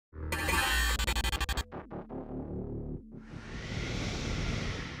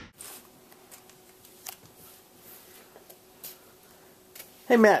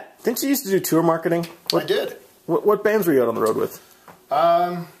Hey Matt, didn't you used to do tour marketing? I did. What bands were you out on the road with?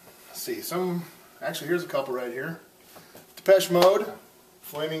 Let's see. Actually, here's a couple right here. Depeche Mode,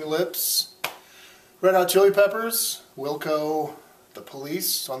 Flaming Lips, Red Hot Chili Peppers, Wilco, The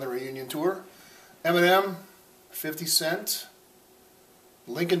Police on the reunion tour, Eminem, 50 Cent,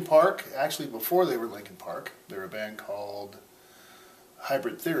 Linkin Park. Actually, before they were Linkin Park, they were a band called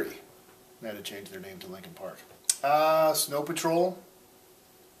Hybrid Theory. They had to change their name to Linkin Park. Snow Patrol,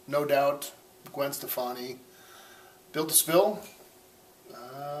 No Doubt, Gwen Stefani, Built to Spill,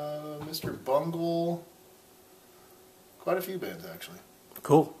 Mr. Bungle, quite a few bands actually.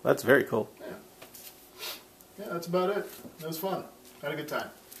 Cool. That's very cool. Yeah, that's about it. It was fun. Had a good time.